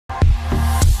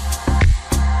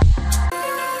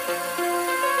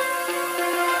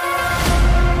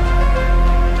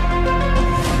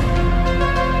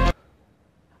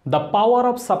The power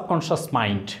of subconscious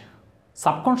mind.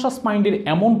 Subconscious মাইন্ডের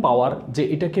এমন পাওয়ার যে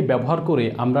এটাকে ব্যবহার করে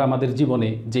আমরা আমাদের জীবনে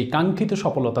যেই কাঙ্ক্ষিত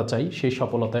সফলতা চাই সেই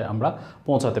সফলতায় আমরা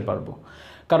পৌঁছাতে পারবো।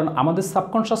 কারণ আমাদের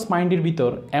সাবকনশাস মাইন্ডের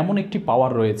ভিতর এমন একটি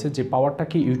পাওয়ার রয়েছে যে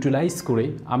পাওয়ারটাকে ইউটিলাইজ করে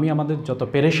আমাদের যত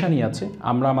পেরেশানি আছে,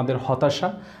 আমরা আমাদের হতাশা,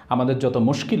 আমাদের যত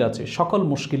মুশকিল আছে, সকল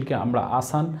মুশকিলকে আমরা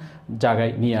আসান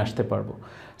জায়গায় নিয়ে আসতে পারবো।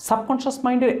 সাবকনশাস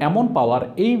মাইন্ডের এমন পাওয়ার,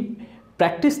 এই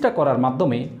প্র্যাকটিসটা করার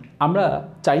মাধ্যমে আমরা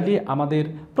চাইলে আমাদের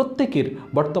প্রত্যেকের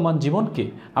বর্তমান জীবনকে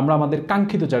আমরা আমাদের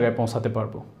কাঙ্ক্ষিত জায়গায় পৌঁছাতে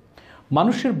পারবো।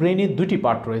 মানুষের ব্রেনে দুটি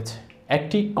পার্ট রয়েছে,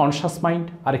 একটি কনশাস মাইন্ড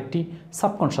আর একটি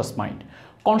সাবকনশাস মাইন্ড।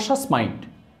 কনশাস মাইন্ড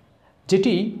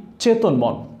যেটি চেতন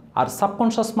মন, আর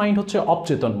সাবকনশাস মাইন্ড হচ্ছে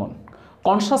অবচেতন মন।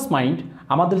 কনশাস মাইন্ড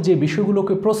আমাদের যে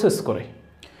বিষয়গুলোকে প্রসেস করে,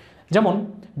 যেমন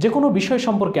যে কোনো বিষয়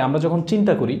সম্পর্কে আমরা যখন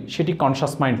চিন্তা করি সেটি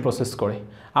কনশাস মাইন্ড প্রসেস করে।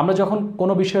 আমরা যখন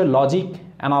কোনো বিষয়ে লজিক,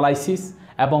 অ্যানালাইসিস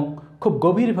এবং খুব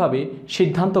গভীরভাবে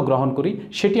সিদ্ধান্ত গ্রহণ করি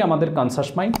সেটি আমাদের কনশাস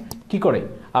মাইন্ড কী করে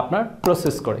আপনার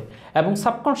প্রসেস করে। এবং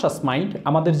সাবকনশাস মাইন্ড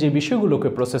আমাদের যে বিষয়গুলোকে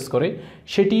প্রসেস করে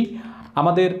সেটি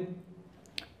আমাদের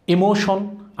ইমোশন,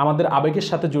 আমাদের আবেগের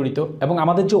সাথে জড়িত, এবং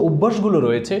আমাদের যে অভ্যাসগুলো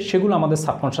রয়েছে সেগুলো আমাদের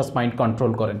সাবকনশাস মাইন্ড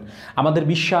কন্ট্রোল করেন। আমাদের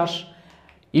বিশ্বাস,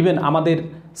 ইভেন আমাদের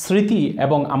স্মৃতি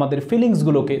এবং আমাদের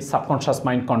ফিলিংসগুলোকে সাবকনশাস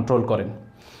মাইন্ড কন্ট্রোল করেন।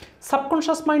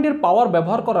 সাবকনশাস মাইন্ডের পাওয়ার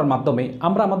ব্যবহার করার মাধ্যমে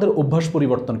আমরা আমাদের অভ্যাস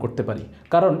পরিবর্তন করতে পারি,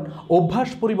 কারণ অভ্যাস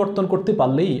পরিবর্তন করতে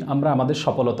পারলেই আমরা আমাদের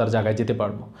সফলতার জায়গায় যেতে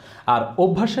পারবো। আর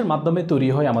অভ্যাসের মাধ্যমে তৈরি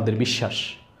হয় আমাদের বিশ্বাস।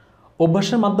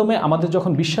 অভ্যাসের মাধ্যমে আমাদের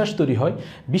যখন বিশ্বাস তৈরি হয়,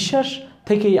 বিশ্বাস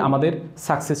থেকেই আমাদের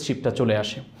সাকসেসশিপটা চলে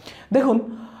আসে। দেখুন,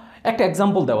 একটা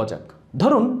এক্সাম্পল দেওয়া যাক।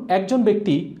 ধরুন একজন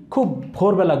ব্যক্তি খুব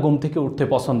ভোরবেলা ঘুম থেকে উঠতে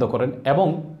পছন্দ করেন এবং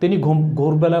তিনি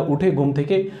ভোরবেলা ঘুম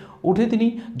থেকে উঠে তিনি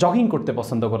জগিং করতে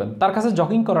পছন্দ করেন। তার কাছে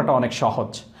জগিং করাটা অনেক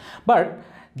সহজ। বাট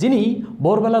যিনি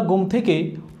ভোরবেলা ঘুম থেকে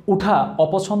উঠা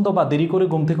অপছন্দ বা দেরি করে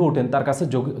ঘুম থেকে উঠেন, তার কাছে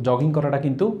জগিং করাটা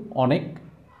কিন্তু অনেক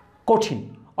কঠিন।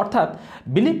 অর্থাৎ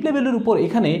বিলিফ লেভেলের উপর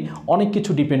এখানে অনেক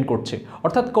কিছু ডিপেন্ড করছে।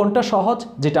 অর্থাৎ কোনটা সহজ,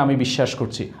 যেটা আমি বিশ্বাস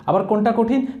করছি, আবার কোনটা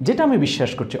কঠিন, যেটা আমি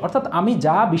বিশ্বাস করছি। অর্থাৎ আমি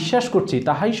যা বিশ্বাস করছি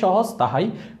তাহাই সহজ, তাহাই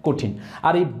কঠিন।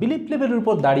 আর এই বিলিফ লেভেলের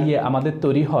উপর দাঁড়িয়ে আমাদের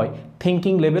তৈরি হয়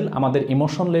থিঙ্কিং লেভেল, আমাদের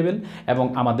ইমোশন লেভেল এবং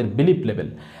আমাদের বিলিফ লেভেল।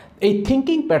 এই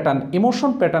থিঙ্কিং প্যাটার্ন,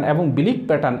 ইমোশন প্যাটার্ন এবং বিলিফ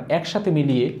প্যাটার্ন একসাথে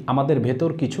মিলিয়ে আমাদের ভেতর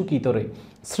কিছু ভিতরে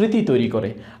স্মৃতি তৈরি করে।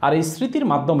 আর এই স্মৃতির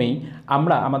মাধ্যমেই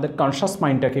আমরা আমাদের কনশাস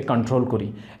মাইন্ডটাকে কন্ট্রোল করি।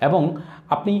 এবং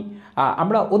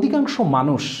আমরা অধিকাংশ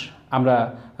মানুষ আমরা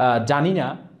জানি না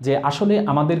যে আসলে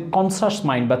আমাদের কনশাস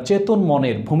মাইন্ড বা চেতন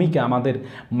মনের ভূমিকা আমাদের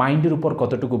মাইন্ডের উপর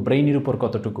কতটুকু, ব্রেইনের উপর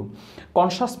কতটুকু।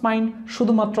 কনশাস মাইন্ড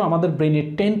শুধুমাত্র আমাদের ব্রেইনের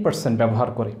 10% ব্যবহার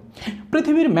করে।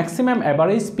 পৃথিবীর ম্যাক্সিমাম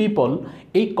অ্যাভারেজ পিপল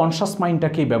এই কনশাস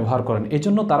মাইন্ডটাকেই ব্যবহার করেন,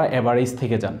 এজন্য তারা অ্যাভারেজ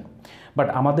থেকে যান। বাট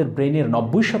আমাদের ব্রেইনের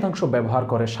 90% ব্যবহার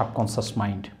করে সাবকনশাস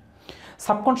মাইন্ড।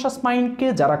 সাবকনশাস মাইন্ডকে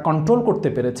যারা কন্ট্রোল করতে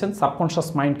পেরেছেন, সাবকনশাস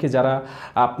মাইন্ডকে যারা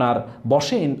আপনার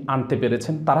বশে আনতে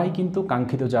পেরেছেন, তারাই কিন্তু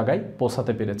কাঙ্ক্ষিত জায়গায়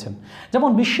পৌঁছাতে পেরেছেন। যেমন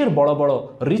বিশ্বের বড় বড়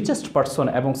রিচেস্ট পারসন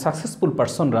এবং সাকসেসফুল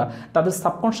পারসনরা তাদের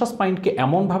সাবকনশাস মাইন্ডকে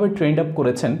এমনভাবে ট্রেন্ড আপ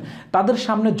করেছেন, তাদের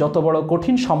সামনে যত বড়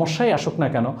কঠিন সমস্যাই আসুক না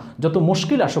কেন, যত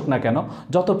মুশকিল আসুক না কেন,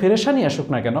 যত ফেরেশানি আসুক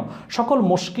না কেন, সকল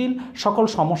মুশকিল, সকল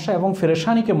সমস্যা এবং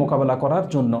ফেরেশানিকে মোকাবেলা করার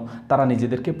জন্য তারা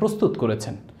নিজেদেরকে প্রস্তুত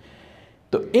করেছেন।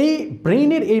 তো এই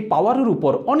ব্রেইনের এই পাওয়ারের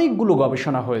উপর অনেকগুলো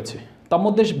গবেষণা হয়েছে। তার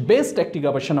মধ্যে বেস্ট একটি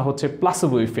গবেষণা হচ্ছে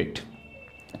প্লাসিবো ইফেক্ট।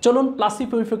 চলুন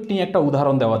প্লাসিবো ইফেক্ট নিয়ে একটা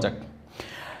উদাহরণ দেওয়া যাক।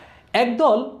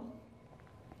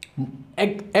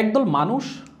 একদল মানুষ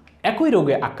একই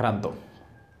রোগে আক্রান্ত।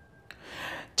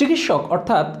 চিকিৎসক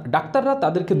অর্থাৎ ডাক্তাররা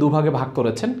তাদেরকে দুভাগে ভাগ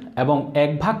করেছেন এবং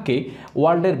এক ভাগকে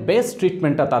ওয়ার্ল্ডের বেস্ট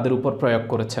ট্রিটমেন্টটা তাদের উপর প্রয়োগ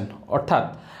করেছেন। অর্থাৎ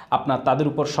তাদের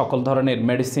উপর সকল ধরনের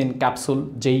মেডিসিন, ক্যাপসুল,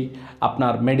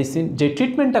 যে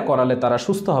ট্রিটমেন্টটা করালে তারা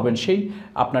সুস্থ হবেন, সেই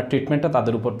ট্রিটমেন্টটা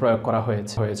তাদের উপর প্রয়োগ করা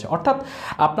হয়েছে। অর্থাৎ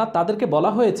তাদেরকে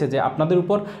বলা হয়েছে যে আপনাদের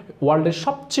উপর ওয়ার্ল্ডের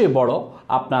সবচেয়ে বড়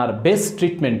বেস্ট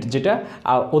ট্রিটমেন্ট যেটা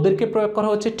ওদেরকে প্রয়োগ করা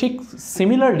হয়েছে, ঠিক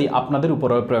সিমিলারলি আপনাদের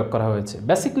উপরেও প্রয়োগ করা হয়েছে।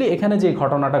 বেসিক্যালি এখানে যে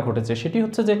ঘটনাটা ঘটেছে সেটি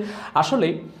হচ্ছে যে আসলে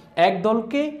এক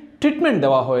দলকে ট্রিটমেন্ট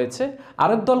দেওয়া হয়েছে,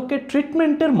 আরেক দলকে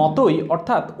ট্রিটমেন্টের মতোই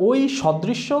অর্থাৎ ওই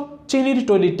সদৃশ্য চিনির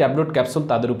তৈরি ট্যাবলেট ক্যাপসুল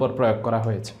তাদের উপর প্রয়োগ করা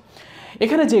হয়েছে।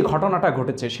 এখানে যে ঘটনাটা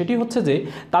ঘটেছে সেটি হচ্ছে যে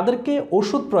তাদেরকে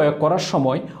ওষুধ প্রয়োগ করার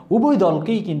সময় উভয়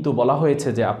দলকেই কিন্তু বলা হয়েছে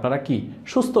যে আপনারা কি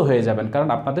সুস্থ হয়ে যাবেন, কারণ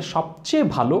আপনাদের সবচেয়ে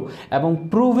ভালো এবং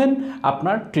প্রুভেন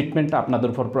ট্রিটমেন্টটা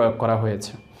আপনাদের উপর প্রয়োগ করা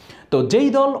হয়েছে। তো যেই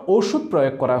দল ওষুধ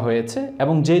প্রয়োগ করা হয়েছে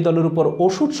এবং যেই দলের উপর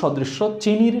ওষুধ সদৃশ্য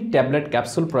চিনির ট্যাবলেট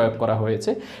ক্যাপসুল প্রয়োগ করা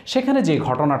হয়েছে, সেখানে যে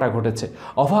ঘটনাটা ঘটেছে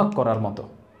অবাক করার মতো।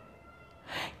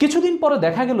 কিছুদিন পরে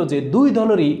দেখা গেল যে দুই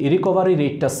দলেরই রিকভারি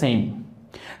রেটটা সেম।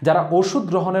 যারা ওষুধ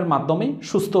গ্রহণের মাধ্যমে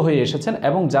সুস্থ হয়ে এসেছেন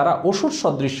এবং যারা ওষুধ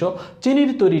সদৃশ্য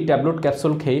চিনির তৈরি ট্যাবলেট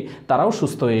ক্যাপসুল খেয়ে তারাও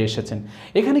সুস্থ হয়ে এসেছেন।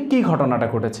 এখানে কি ঘটনাটা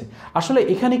ঘটেছে? আসলে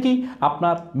এখানে কি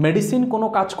আপনার মেডিসিন কোনো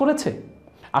কাজ করেছে?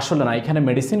 আসলে না, এখানে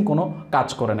মেডিসিন কোনো কাজ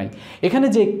করে নাই। এখানে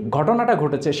যে ঘটনাটা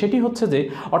ঘটেছে সেটি হচ্ছে যে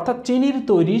অর্থাৎ চিনির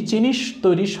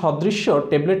তৈরি সদৃশ্য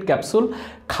ট্যাবলেট ক্যাপসুল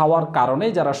খাওয়ার কারণে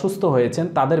যারা সুস্থ হয়েছেন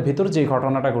তাদের ভিতর যে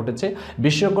ঘটনাটা ঘটেছে,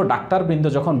 বিশেষজ্ঞ ডাক্তারবৃন্দ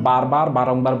যখন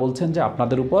বারংবার বলছেন যে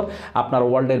আপনাদের উপর আপনার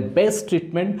ওয়ার্ল্ডের বেস্ট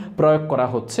ট্রিটমেন্ট প্রয়োগ করা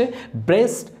হচ্ছে,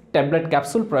 বেস্ট ট্যাবলেট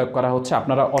ক্যাপসুল প্রয়োগ করা হচ্ছে,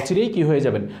 আপনারা অচিরেই কী হয়ে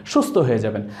যাবেন? সুস্থ হয়ে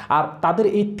যাবেন। আর তাদের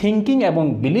এই থিঙ্কিং এবং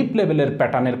বিলিফ লেভেলের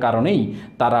প্যাটার্নের কারণেই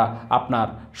তারা আপনার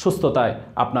সুস্থতায়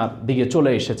আপনার দিকে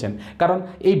চলে এসেছেন। কারণ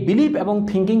এই বিলিফ এবং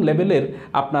থিঙ্কিং লেভেলের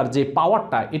আপনার যে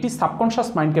পাওয়ারটা, এটি সাবকনশাস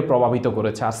মাইন্ডকে প্রভাবিত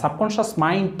করেছে। আর সাবকনশাস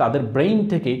মাইন্ড তাদের ব্রেইন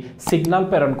থেকে সিগন্যাল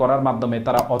প্রেরণ করার মাধ্যমে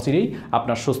তারা অচিরেই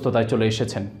আপনার সুস্থতায় চলে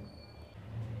এসেছেন।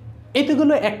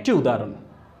 এতগুলো একটি উদাহরণ।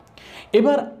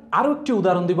 এবার আরও একটি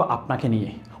উদাহরণ দিব আপনাকে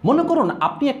নিয়ে। মনে করুন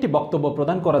আপনি একটি বক্তব্য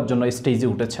প্রদান করার জন্য স্টেজে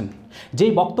উঠেছেন,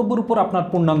 যেই বক্তব্যের উপর আপনার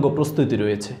পূর্ণাঙ্গ প্রস্তুতি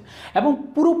রয়েছে এবং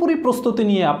পুরোপুরি প্রস্তুতি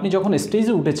নিয়ে আপনি যখন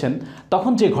স্টেজে উঠেছেন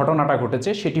তখন যে ঘটনাটা ঘটেছে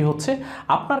সেটি হচ্ছে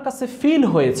আপনার কাছে ফিল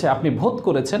হয়েছে, আপনি বোধ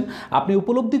করেছেন, আপনি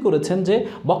উপলব্ধি করেছেন যে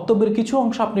বক্তব্যের কিছু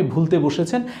অংশ আপনি ভুলতে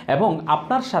বসেছেন এবং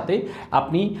আপনার সাথে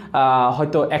আপনি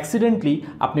হয়তো অ্যাক্সিডেন্টলি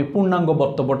আপনি পূর্ণাঙ্গ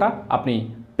বক্তব্যটা আপনি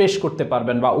পেশ করতে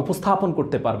পারবেন বা উপস্থাপন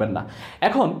করতে পারবেন না।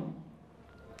 এখন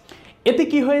এতে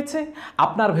কি হয়েছে?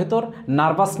 আপনার ভেতর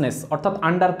নার্ভাসনেস অর্থাৎ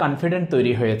আন্ডার কনফিডেন্ট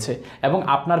তৈরি হয়েছে এবং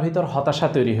আপনার ভিতর হতাশা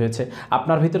তৈরি হয়েছে,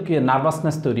 আপনার ভিতর কি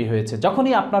নার্ভাসনেস তৈরি হয়েছে।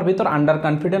 যখনই আপনার ভিতর আন্ডার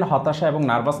কনফিডেন্ট, হতাশা এবং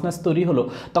নার্ভাসনেস তৈরি হলো,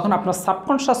 তখন আপনার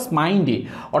সাবকনশাস মাইন্ডে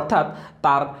অর্থাৎ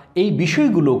তার এই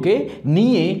বিষয়গুলোকে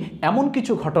নিয়ে এমন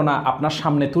কিছু ঘটনা আপনার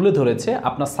সামনে তুলে ধরেছে।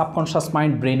 আপনার সাবকনশাস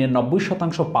মাইন্ড ব্রেইনের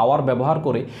 90% পাওয়ার ব্যবহার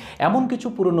করে এমন কিছু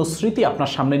পুরনো স্মৃতি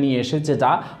আপনার সামনে নিয়ে এসেছে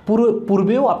যা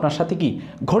পূর্বেও আপনার সাথে কি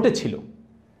ঘটেছিল।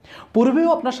 পূর্বেও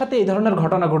আপনার সাথে এই ধরনের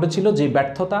ঘটনা ঘটেছিল, যে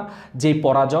ব্যর্থতা, যে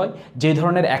পরাজয়, যে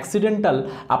ধরনের অ্যাক্সিডেন্টাল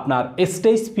আপনার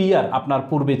স্টেজ ফিয়ার আপনার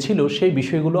পূর্বে ছিল, সেই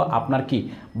বিষয়গুলো আপনার কি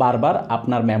বারবার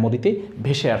আপনার মেমোরিতে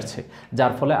ভেসে আসছে,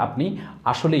 যার ফলে আপনি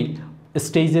আসলেই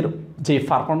স্টেজের যে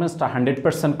পারফরমেন্সটা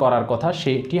 100% করার কথা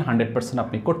সেটি 100%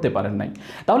 আপনি করতে পারেন নাই।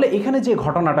 তাহলে এখানে যে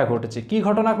ঘটনাটা ঘটেছে, কি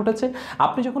ঘটনা ঘটেছে?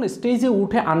 আপনি যখন স্টেজে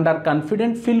উঠে আন্ডার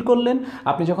কনফিডেন্ট ফিল করলেন,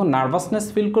 আপনি যখন নার্ভাসনেস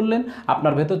ফিল করলেন,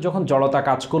 আপনার ভেতর যখন জড়তা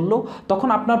কাজ করলো, তখন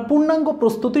আপনার পূর্ণাঙ্গ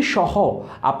প্রস্তুতি সহ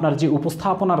আপনার যে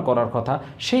উপস্থাপনার করার কথা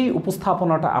সেই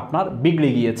উপস্থাপনাটা আপনার বিগড়ে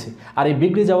গিয়েছে। আর এই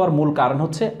বিগড়ে যাওয়ার মূল কারণ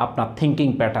হচ্ছে আপনার থিঙ্কিং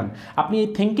প্যাটার্ন। আপনি এই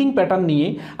থিঙ্কিং প্যাটার্ন নিয়ে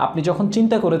আপনি যখন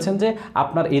চিন্তা করেছেন যে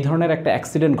আপনার এই ধরনের একটা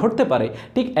অ্যাক্সিডেন্ট ঘটতে পারে,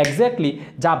 ঠিক এক্স্যাক্টলি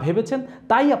যা ভেবেছেন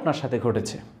তাই আপনার সাথে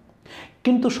ঘটেছে।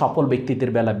 কিন্তু সফল ব্যক্তিদের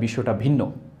বেলা বিষয়টা ভিন্ন।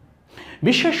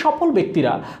 বিশ্বের সফল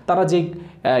ব্যক্তিরা তারা যে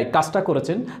কাজটা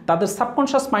করেছেন, তাদের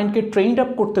সাবকনশাস মাইন্ডকে ট্রেইনড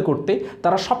আপ করতে করতে,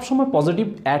 তারা সবসময় পজিটিভ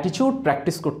অ্যাটিটিউড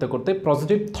প্র্যাকটিস করতে করতে,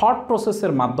 পজিটিভ থট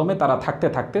প্রসেসের মাধ্যমে তারা থাকতে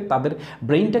থাকতে তাদের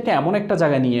ব্রেইনটাকে এমন একটা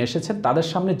জায়গায় নিয়ে এসেছেন, তাদের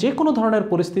সামনে যে কোনো ধরনের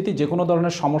পরিস্থিতি, যে কোনো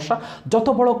ধরনের সমস্যা, যত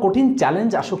বড় কঠিন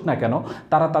চ্যালেঞ্জ আসুক না কেন,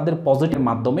 তারা তাদের পজিটিভ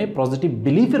মাধ্যমে, পজিটিভ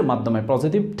বিলিফের মাধ্যমে,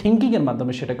 পজিটিভ থিঙ্কিংয়ের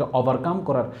মাধ্যমে সেটাকে ওভারকাম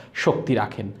করার শক্তি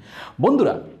রাখেন।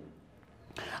 বন্ধুরা,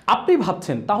 আপনি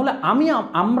ভাবছেন তাহলে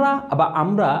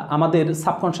আমরা আমাদের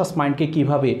সাবকনশাস মাইন্ডকে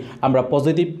কিভাবে আমরা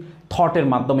পজিটিভ থটের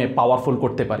মাধ্যমে পাওয়ারফুল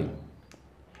করতে পারি।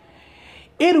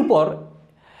 এর উপর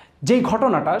যেই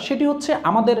ঘটনাটা সেটি হচ্ছে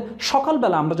আমাদের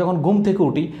সকালবেলা আমরা যখন ঘুম থেকে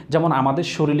উঠি, যেমন আমাদের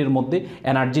শরীরের মধ্যে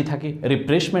এনার্জি থাকে,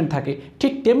 রিফ্রেশমেন্ট থাকে,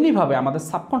 ঠিক তেমনিভাবে আমাদের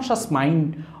সাবকনশাস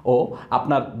মাইন্ডও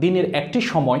আপনার দিনের একটি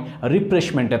সময়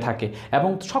রিফ্রেশমেন্টে থাকে এবং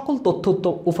সকল তথ্য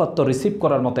উপাত্ত রিসিভ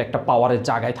করার মতো একটা পাওয়ারের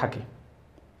জায়গায় থাকে।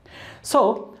 সো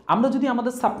আমরা যদি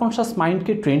আমাদের সাবকনশাস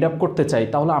মাইন্ডকে ট্রেন্ড আপ করতে চাই,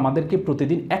 তাহলে আমাদেরকে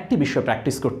প্রতিদিন একটি বিষয়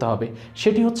প্র্যাকটিস করতে হবে।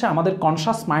 সেটি হচ্ছে আমাদের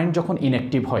কনশাস মাইন্ড যখন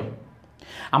ইনঅ্যাক্টিভ হয়।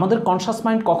 আমাদের কনশাস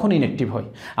মাইন্ড কখন ইনঅ্যাক্টিভ হয়?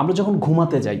 আমরা যখন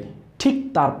ঘুমাতে যাই ঠিক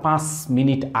তার 5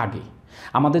 মিনিট আগে,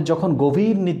 আমাদের যখন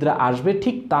গভীর নিদ্রা আসবে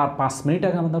ঠিক তার 5 মিনিট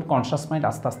আগে আমাদের কনশাস মাইন্ড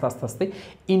আস্তে আস্তে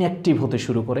ইনঅ্যাক্টিভ হতে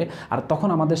শুরু করে। আর তখন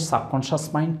আমাদের সাবকনশাস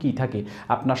মাইন্ড কী থাকে?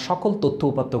 আপনার সকল তথ্য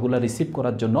উপাত্তগুলো রিসিভ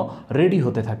করার জন্য রেডি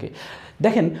হতে থাকে।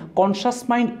 দেখেন, কনশাস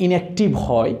মাইন্ড ইনঅ্যাক্টিভ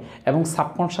হয় এবং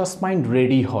সাবকনশাস মাইন্ড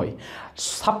রেডি হয়।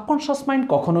 সাবকনশাস মাইন্ড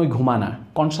কখনোই ঘুমায় না,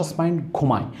 কনশাস মাইন্ড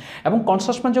ঘুমায়। এবং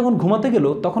কনশাস মাইন্ড যখন ঘুমাতে গেল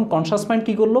তখন কনশাস মাইন্ড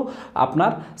কী করলো?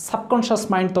 আপনার সাবকনশাস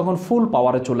মাইন্ড তখন ফুল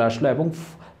পাওয়ারে চলে আসলো এবং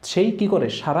সেই কি করে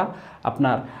সারা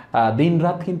আপনার দিন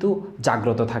রাত কিন্তু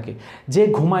জাগ্রত থাকে। যে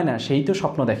ঘুমায় না সেই তো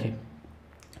স্বপ্ন দেখে।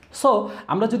 সো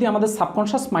আমরা যদি আমাদের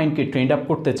সাবকনশাস মাইন্ডকে ট্রেন্ড আপ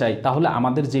করতে চাই তাহলে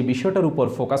আমাদের যে বিষয়টার উপর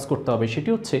ফোকাস করতে হবে সেটি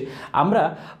হচ্ছে আমরা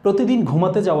প্রতিদিন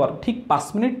ঘুমাতে যাওয়ার ঠিক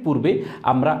 5 মিনিট পূর্বে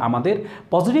আমরা আমাদের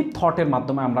পজিটিভ থটের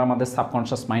মাধ্যমে আমরা আমাদের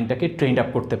সাবকনশাস মাইন্ডটাকে ট্রেন্ড আপ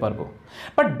করতে পারবো।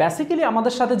 বাট বেসিক্যালি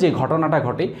আমাদের সাথে যে ঘটনাটা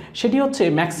ঘটে সেটি হচ্ছে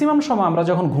ম্যাক্সিমাম সময় আমরা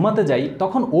যখন ঘুমাতে যাই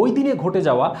তখন ওই দিনে ঘটে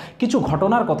যাওয়া কিছু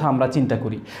ঘটনার কথা আমরা চিন্তা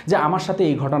করি যে আমার সাথে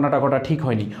এই ঘটনাটা ঘটা ঠিক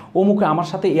হয়নি, অমুকে আমার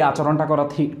সাথে এই আচরণটা করা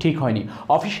ঠিক হয়নি,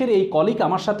 অফিসের এই কলিগ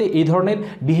আমার সাথে এই ধরনের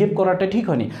বিহেভ করাটা ঠিক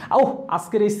হয়নি,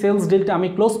 আজকের এই সেলস ডিলটা আমি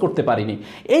ক্লোজ করতে পারিনি।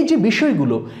 এই যে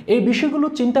বিষয়গুলো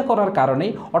চিন্তা করার কারণে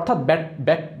অর্থাৎ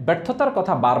ব্যর্থতার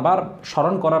কথা বারবার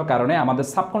স্মরণ করার কারণে আমাদের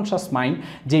সাবকনশাস মাইন্ড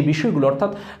যে বিষয়গুলো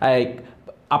অর্থাৎ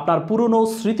আপনার পুরনো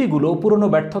স্মৃতিগুলো, পুরনো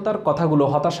ব্যর্থতার কথাগুলো,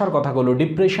 হতাশার কথাগুলো,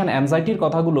 ডিপ্রেশন, অ্যাংজাইটির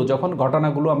কথাগুলো যখন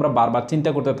ঘটনাগুলো আমরা বারবার চিন্তা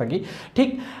করতে থাকি ঠিক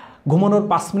ঘুমানোর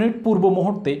 5 মিনিট পূর্ব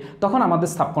মুহূর্তে তখন আমাদের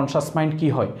সাবকনশাস মাইন্ড কি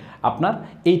হয় আপনার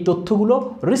এই তথ্যগুলো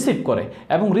রিসিভ করে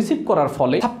এবং রিসিভ করার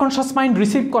ফলে সাবকনশাস মাইন্ড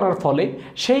রিসিভ করার ফলে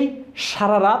সেই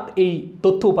সারা রাত এই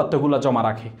তথ্য উপাত্তগুলো জমা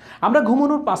রাখে। আমরা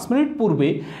ঘুমানোর 5 মিনিট পূর্বে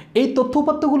এই তথ্য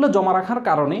উপাত্তগুলো জমা রাখার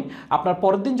কারণে আপনার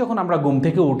পরের দিন যখন আমরা ঘুম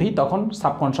থেকে উঠি তখন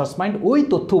সাবকনশাস মাইন্ড ওই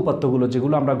তথ্য উপাত্তগুলো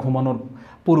যেগুলো আমরা ঘুমানোর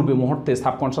পূর্বে মুহূর্তে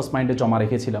সাবকনশাস মাইন্ডে জমা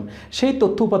রেখেছিলাম সেই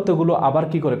তথ্য উপাত্তগুলো আবার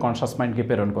কি করে কনশাস মাইন্ডকে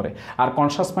প্রেরণ করে, আর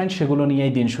কনশাস মাইন্ড সেগুলো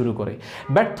নিয়েই দিন শুরু করে।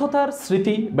 ব্যর্থতার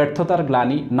স্মৃতি, ব্যর্থতার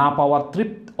গ্লানি, না পাওয়ার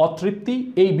অতৃপ্তি,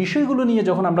 এই বিষয়গুলো নিয়ে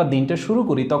যখন আমরা দিনটা শুরু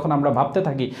করি তখন আমরা ভাবতে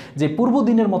থাকি যে পূর্ব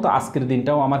দিনের মতো আজকের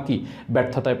দিনটাও আমার কি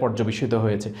ব্যর্থতায় পর্যবেসিত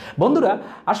হয়েছে। বন্ধুরা,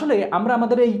 আসলে আমরা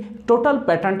আমাদের এই টোটাল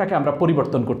প্যাটার্নটাকে আমরা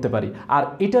পরিবর্তন করতে পারি, আর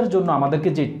এটার জন্য আমাদেরকে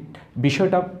যে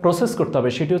বিষয়টা প্রসেস করতে হবে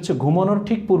সেটি হচ্ছে ঘুমানোর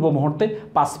ঠিক পূর্ব মুহূর্তে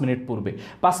 5 মিনিট পূর্বে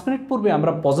 5 মিনিট পূর্বে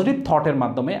আমরা পজিটিভ থটের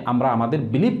মাধ্যমে আমরা আমাদের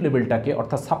বিলিফ লেভেলটাকে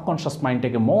অর্থাৎ সাবকনশাস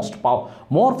মাইন্ডটাকে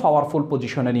মোর পাওয়ারফুল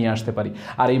পজিশনে নিয়ে আসতে পারি।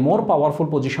 আর এই মোর পাওয়ারফুল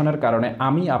পজিশনের কারণে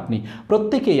আপনি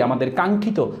প্রত্যেকেই আমাদের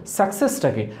কাঙ্ক্ষিত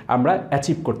সাকসেসটাকে আমরা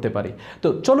অ্যাচিভ করতে পারি। তো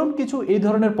চলুন কিছু এই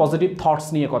ধরনের পজিটিভ থটস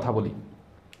নিয়ে কথা বলি।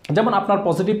 যেমন আপনার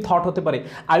পজিটিভ থট হতে পারে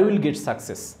I will get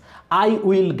success, I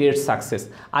will get success.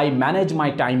 I manage my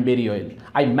time very well.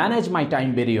 I manage my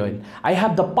time very well. I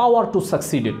have the power to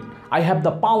succeed it. I have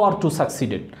the power to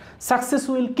succeed it. Success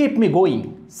will keep me going.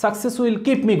 Success will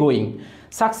keep me going.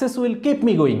 Success will keep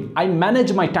me going. I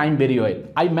manage my time very well.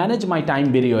 I manage my time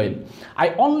very well. I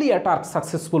only attract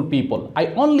successful people. I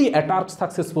only attract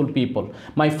successful people.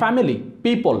 My family,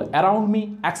 people around me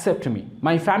accept me.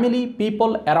 My family,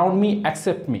 people around me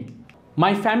accept me.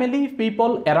 My family,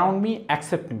 people around me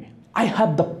accept me. I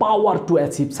have the power to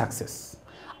achieve success.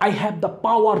 I have the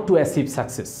power to achieve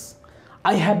success.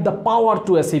 I have the power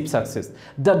to achieve success.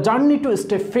 The journey to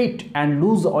stay fit and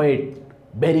lose weight,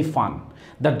 very fun.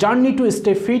 The journey to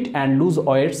stay fit and lose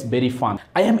weight is very fun.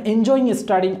 I am enjoying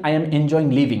studying. I am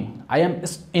enjoying living. I am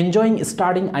enjoying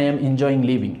studying. I am enjoying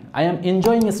living. I am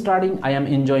enjoying studying. I am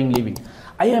enjoying living.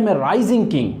 I am a rising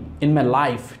king in my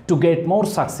life to get more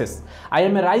success. I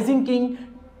am a rising king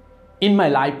in my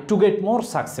life to get more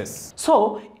success. So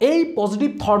এই positive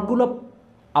থটগুলো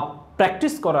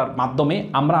practice করার মাধ্যমে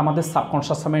আমরা আমাদের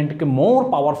subconscious মাইন্ডকে more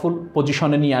powerful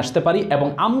পজিশনে নিয়ে আসতে পারি এবং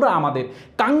আমরা আমাদের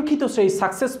কাঙ্ক্ষিত সেই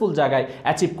সাকসেসফুল জায়গায়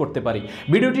অ্যাচিভ করতে পারি।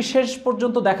 ভিডিওটি শেষ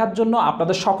পর্যন্ত দেখার জন্য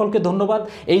আপনাদের সকলকে ধন্যবাদ।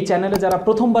 এই চ্যানেলে যারা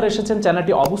প্রথমবার এসেছেন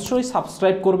চ্যানেলটি অবশ্যই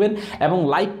সাবস্ক্রাইব করবেন এবং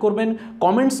লাইক করবেন,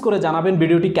 কমেন্টস করে জানাবেন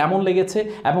ভিডিওটি কেমন লেগেছে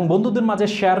এবং বন্ধুদের মাঝে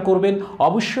শেয়ার করবেন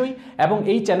অবশ্যই, এবং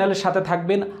এই চ্যানেলের সাথে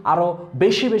থাকবেন আরও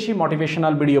বেশি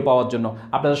মোটিভেশনাল ভিডিও পাওয়ার জন্য।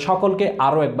 আপনাদের সকলকে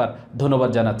আরও একবার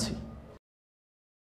ধন্যবাদ জানাচ্ছি।